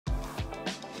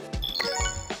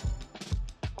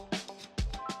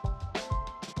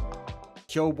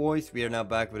Yo boys, we are now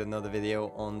back with another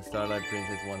video on Starlight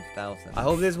Princess 1000. I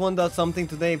hope this one does something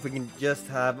today. If we can just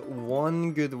have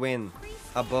one good win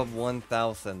above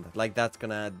 1000, like that's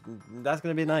gonna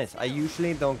be nice. I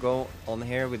usually don't go on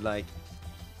here with like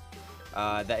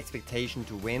the expectation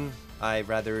to win. I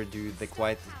rather do the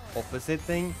quite opposite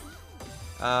thing.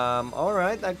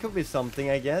 Alright, that could be something,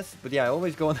 I guess. But yeah, I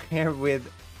always go on here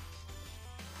with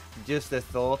just the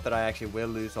thought that I actually will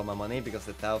lose all my money because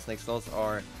the 1000x slots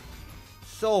are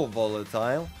so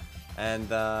volatile, and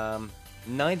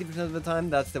 90% of the time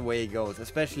that's the way it goes,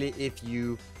 especially if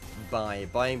you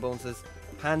buying bonuses.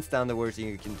 Hands down the worst thing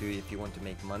you can do if you want to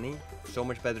make money. So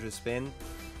much better to spin.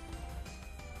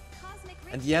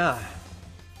 And yeah,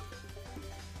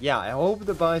 I hope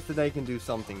the buys today can do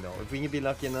something though. If we can be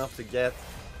lucky enough to get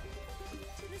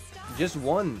just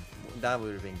one, that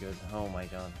would have been good. Oh my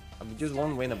god, I mean, just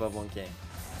one win above 1k,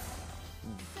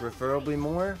 preferably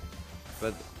more,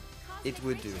 but it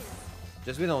would do.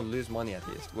 Just we don't lose money at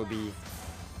least would be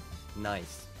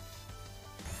nice.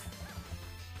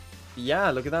 Yeah,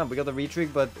 look at that. We got a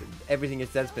retrig, but everything is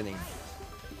dead spinning.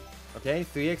 Okay,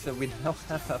 3x, and we now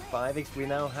have a 5x. We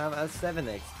now have a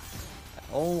 7x.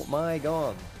 Oh my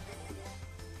god.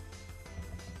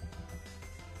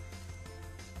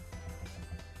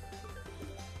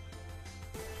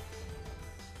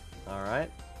 Alright.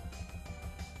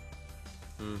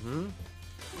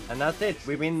 And that's it.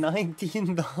 We win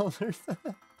 $19.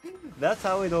 That's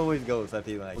how it always goes, I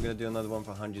feel like. We're gonna do another one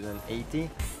for 180.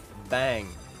 Bang.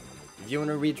 If you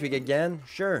want to retrig again,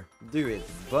 sure, do it.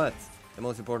 But the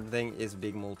most important thing is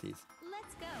big multis.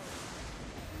 Let's go.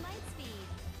 Light speed.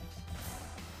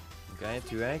 Okay,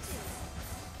 2x.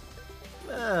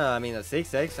 I mean a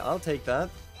 6x. I'll take that.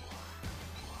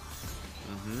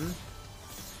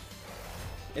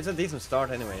 It's a decent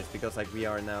start anyways, because like we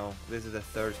are now, this is the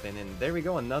third spin in. There we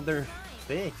go, another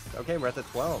 6. Okay, we're at the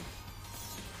 12.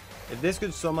 If this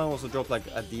could somehow also drop like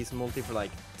a decent multi for like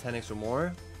 10x or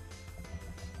more,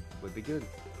 would be good.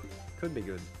 Could be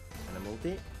good. And a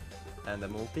multi. And a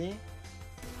multi.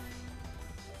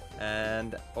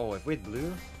 And, oh, if we hit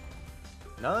blue.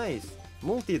 Nice!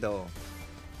 Multi though.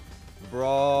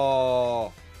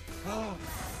 Bro!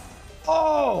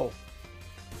 Oh!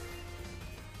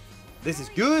 This is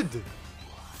good!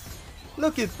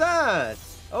 Look at that!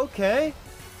 Okay.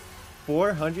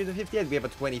 458. We have a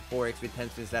 24x with 10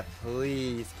 spins left.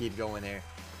 Please keep going here.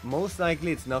 Most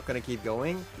likely it's not gonna keep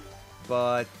going.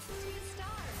 But...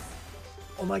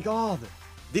 oh my god!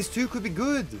 This too could be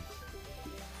good!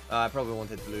 I probably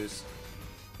won't hit blues.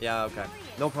 Yeah, okay.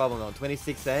 No problem though.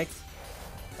 26x.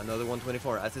 Another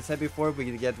 124. As I said before, we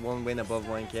could get one win above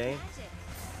 1k.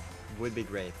 Would be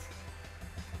great.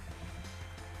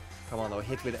 Come on though,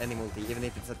 hit with any multi, even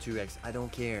if it's a 2x. I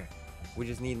don't care. We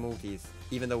just need multis.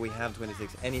 Even though we have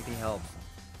 26, anything helps.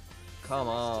 Come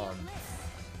on.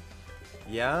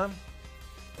 Yeah?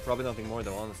 Probably nothing more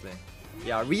though, honestly.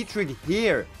 Yeah, retrig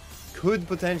here could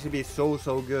potentially be so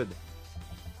good.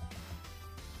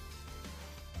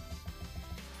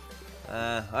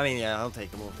 I mean, yeah, I'll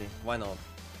take a multi. Why not?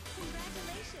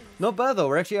 Not bad though,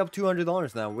 we're actually up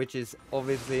 $200 now, which is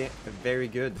obviously very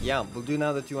good. Yeah, we'll do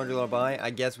now the $200 buy.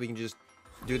 I guess we can just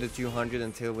do the 200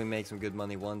 until we make some good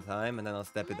money one time, and then I'll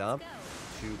step it up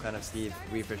to kind of see if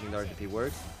refreshing the RTP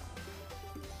works.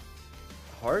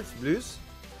 Hearts, blues.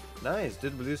 Nice,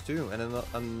 did blues too, and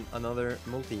another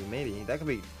multi, maybe. That could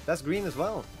be, that's green as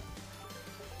well.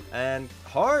 And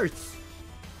hearts!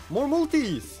 More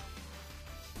multis!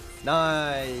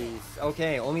 Nice!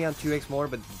 Okay, only on 2x more,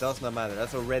 but does not matter.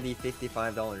 That's already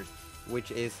 $55,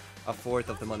 which is a fourth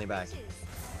of the money back.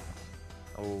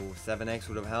 Oh, 7x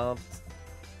would have helped.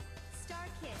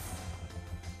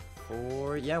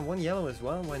 4, yeah, one yellow as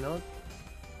well, why not?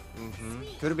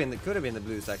 Could have been the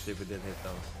blues actually if we did hit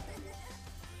those.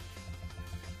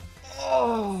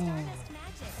 Oh!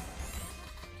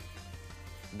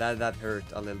 That hurt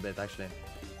a little bit actually.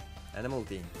 And a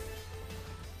multi.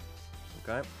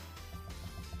 Okay.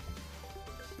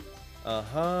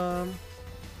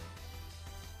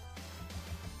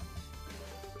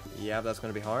 Yeah, that's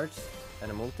gonna be hearts.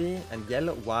 And a multi. And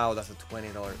yellow. Wow, that's a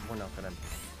 $20. We're not gonna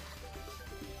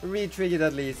retrig it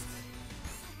at least.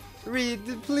 Read,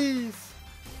 please.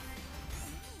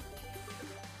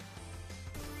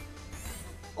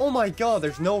 Oh my god,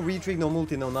 there's no retrig, no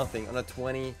multi, no nothing. On a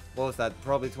 20, what was that?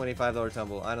 Probably $25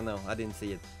 tumble. I don't know. I didn't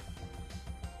see it.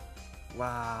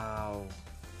 Wow.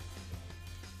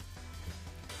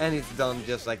 And it's done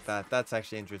just like that. That's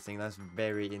actually interesting. That's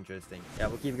very interesting. Yeah,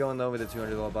 we'll keep going though with the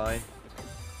 $200 buy.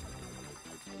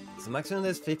 So maximum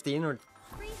is 15 or...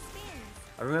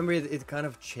 I remember it kind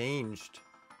of changed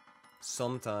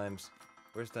sometimes.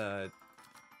 Where's the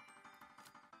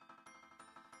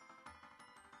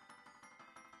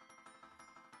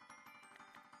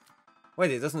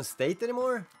Wait, it doesn't state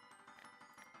anymore?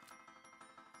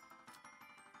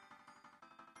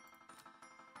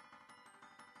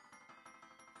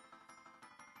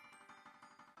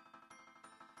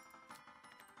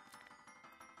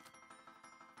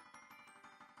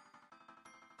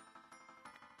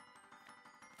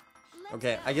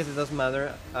 Okay, I guess it doesn't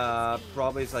matter.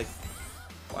 Probably it's like...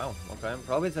 Wow, okay.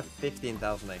 Probably it's a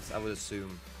 15,000x, I would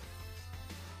assume.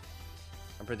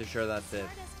 I'm pretty sure that's it.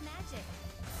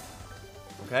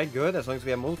 Okay, good, as long as we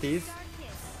have multis.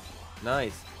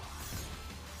 Nice.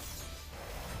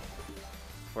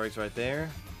 4x right there.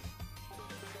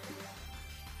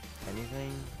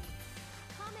 Anything?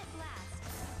 Comet Blast.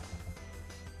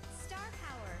 Star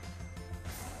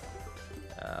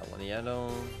Power. One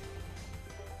yellow.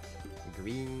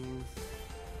 Greens.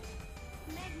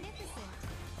 Magnificent.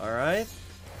 Alright.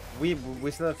 We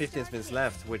still have 15 spins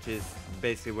left, which is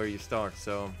basically where you start,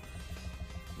 so...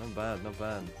 Not bad, not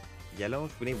bad.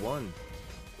 Yellows, we need one.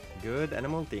 Good, and a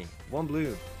multi. One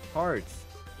blue. Hearts.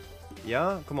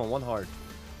 Yeah? Come on, one heart.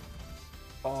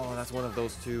 Oh, that's one of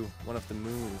those two. One of the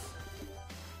moons.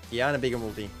 Yeah, and a bigger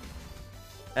multi.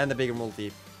 And a bigger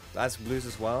multi. That's blues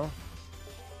as well.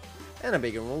 And a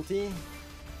bigger multi.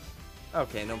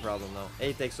 Okay, no problem, no.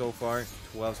 8 takes so far,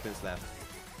 12 spins left.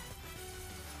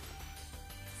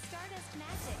 Stardust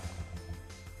Magic.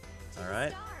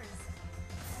 Alright.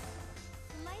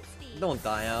 Light Speed. Don't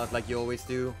die out like you always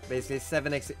do. Basically,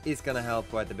 7x is gonna help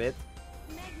quite a bit.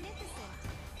 Magnificent.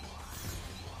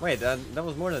 Wait, that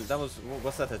was more than...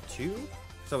 was that a 2?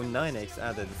 So 9x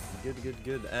added. Good, good,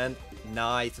 good. And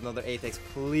nice, another 8x,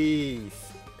 please.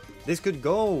 This could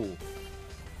go.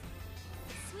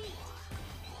 Sweet.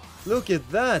 Look at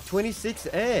that,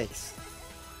 26x.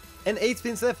 And 8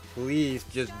 spins left. Please,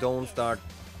 just don't start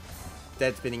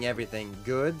dead spinning everything.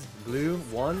 Good, blue,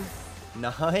 1.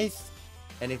 Nice.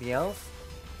 Anything else?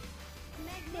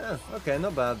 Yeah, okay,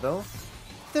 not bad though.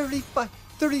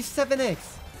 37x.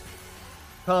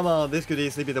 Come on, this could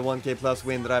easily be the 1k plus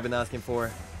win that I've been asking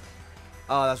for.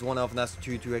 Oh, that's one off and that's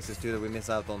 2x's too that we miss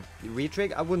out on.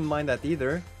 Retrig, I wouldn't mind that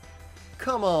either.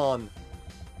 Come on.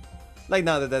 Like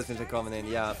now the dead spins are coming in,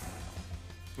 yeah.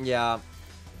 Yeah.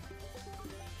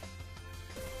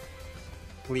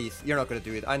 Please, you're not gonna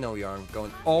do it. I know you aren't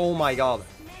going. Oh my god.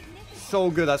 So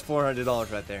good, that's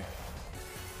 $400 right there.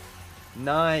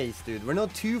 Nice, dude. We're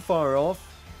not too far off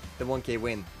the 1k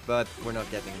win, but we're not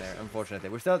getting there, unfortunately.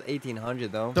 We're still at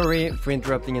 1800 though. Sorry for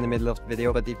interrupting in the middle of the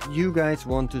video, but if you guys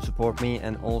want to support me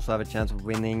and also have a chance of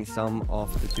winning some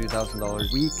of the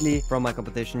 $2,000 weekly from my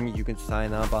competition, you can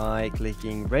sign up by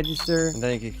clicking register, and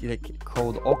then you can click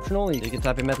code optional. You can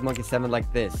type in MetalMonkey7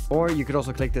 like this, or you could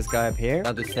also click this guy up here.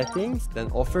 Now the settings, then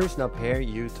offers, and up here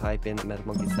you type in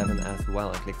MetalMonkey7 as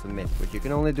well and click submit, which you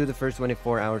can only do the first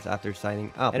 24 hours after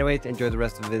signing up. Anyway, enjoy the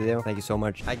rest of the video. Thank you so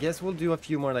much. I guess we'll do a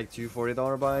few more like $2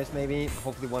 $40 buys maybe.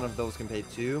 Hopefully one of those can pay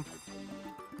 2.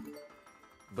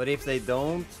 But if they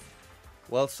don't,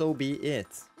 well, so be it.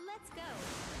 Let's go.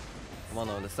 Come on,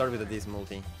 no, let's start with a decent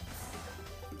multi.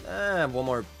 One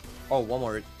more. Oh, one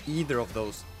more. Either of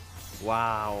those.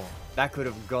 Wow, that could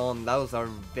have gone. That was our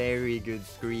very good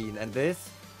screen. And this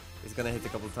is gonna hit a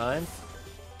couple times.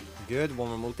 Good, one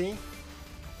more multi.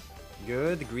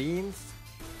 Good, greens,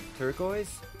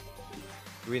 turquoise.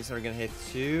 Greens are gonna hit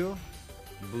 2.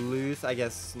 Blues, I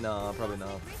guess, no, probably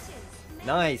not.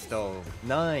 Nice though,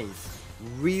 nice.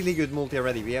 Really good multi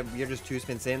already. We are just 2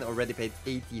 spins in, already paid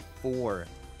 84.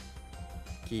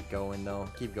 Keep going though,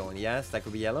 keep going. Yes, that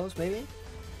could be yellows maybe.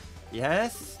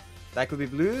 Yes, that could be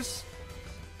blues.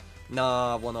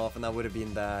 Nah, one off, and that would have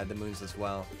been the moons as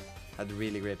well. Had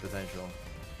really great potential.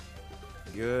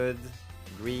 Good,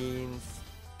 greens.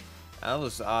 That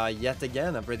was yet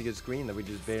again a pretty good screen that we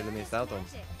just barely missed out on.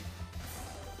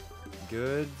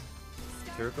 Good.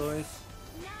 Turquoise.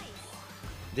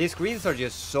 These screens are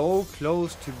just so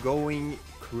close to going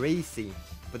crazy,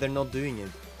 but they're not doing it.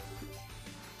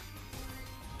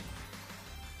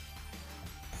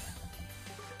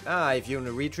 If you want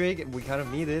to retrig, we kind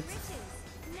of need it.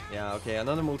 Yeah, okay,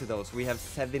 another multi-dose. We have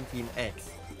 17x.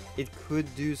 It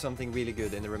could do something really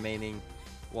good in the remaining,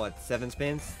 what, 7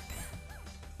 spins?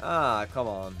 Come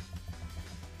on.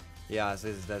 Yeah, so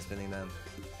this is dead spinning then.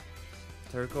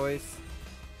 Turquoise.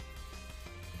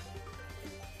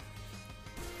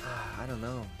 I don't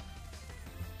know.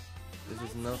 This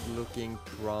is not looking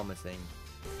promising.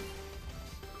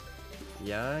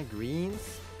 Yeah,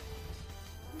 greens.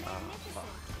 Fuck.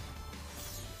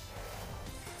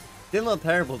 Still not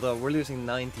terrible though. We're losing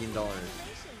 $19.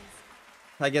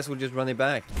 I guess we'll just run it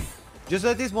back. Just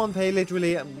let this one pay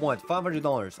literally, what,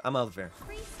 $500? I'm out of here.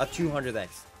 A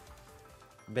 200x.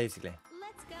 Basically.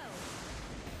 Let's go.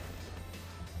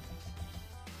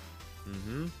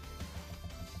 Mm-hmm.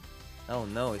 Oh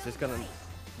no, is this gonna...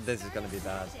 This is gonna be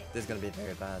bad. This is gonna be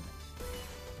very bad.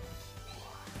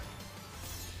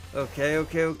 Okay,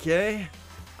 okay, okay.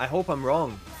 I hope I'm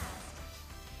wrong.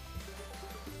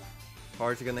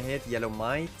 Hearts are gonna hit. Yellow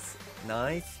mites.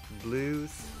 Nice.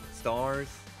 Blues. Stars.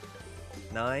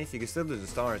 Nice. You can still do the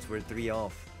stars. We're 3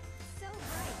 off. So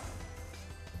bright.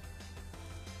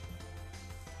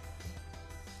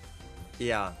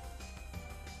 Yeah.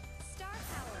 Star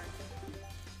power.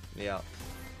 Yeah.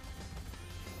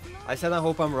 I said I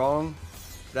hope I'm wrong.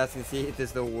 But as you can see, it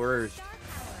is the worst Star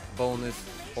power. bonus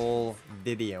all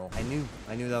video. I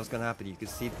knew that was gonna happen. You could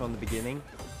see it from the beginning.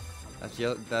 That's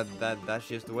just that's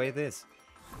just the way it is.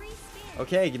 Free spin.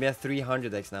 Okay, give me a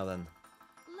 300x now then,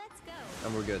 Let's go.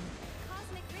 and we're good.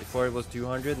 Cosmic Rift. Before it was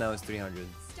 200, now it's 300.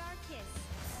 Star kiss.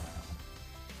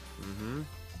 Mm-hmm.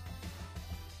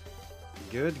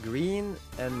 Good, green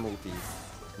and multis.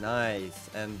 Nice,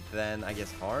 and then I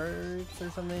guess hearts or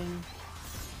something.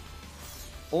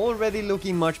 Already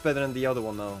looking much better than the other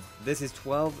one though. This is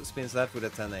 12 spins left with a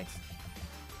 10x.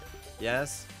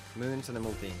 Yes, moons and a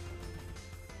multi.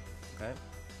 Okay.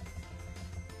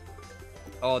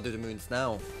 Oh, do the moons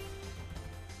now.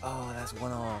 Oh, that's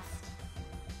 1 off.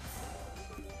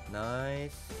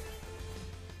 Nice.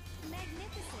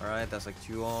 Magnificent. Alright, that's like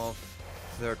 2 off.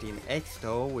 13x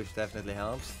though, which definitely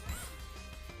helps.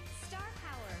 Star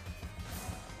power.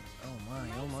 Oh my,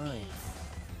 oh my.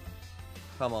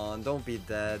 Come on, don't be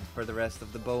dead for the rest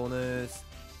of the bonus.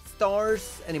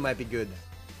 Stars, and it might be good.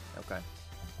 Okay.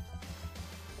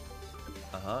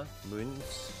 Uh-huh,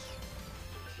 moons.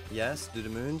 Yes, do the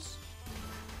moons.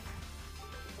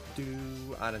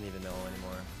 I don't even know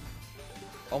anymore.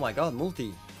 Oh my god,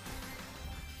 multi.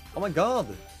 Oh my god.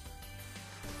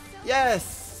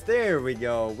 Yes, there we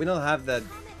go. We don't have that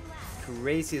Comet blast.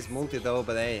 craziest multi though,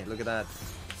 but hey, look at that.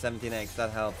 17x, that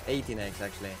helps. 18x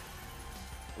actually.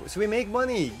 So we make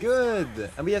money, good.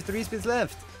 And we have 3 spins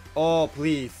left. Oh,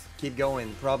 please, keep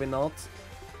going. Probably not.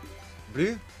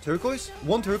 Blue, turquoise,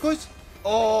 1 turquoise.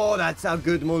 Oh, that's a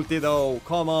good multi though.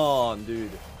 Come on,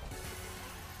 dude.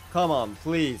 Come on,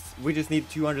 please. We just need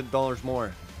 $200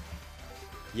 more.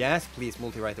 Yes, please,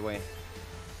 multi right away.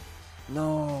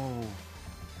 No.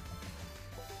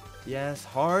 Yes,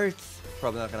 hearts.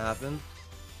 Probably not gonna happen.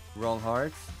 Wrong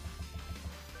hearts.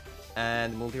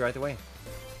 And multi right away.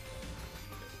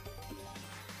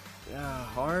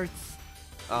 Hearts.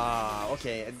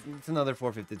 Okay, it's another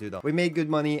 452 though. We made good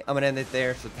money. I'm gonna end it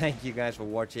there. So thank you guys for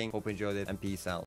watching. Hope you enjoyed it and peace out.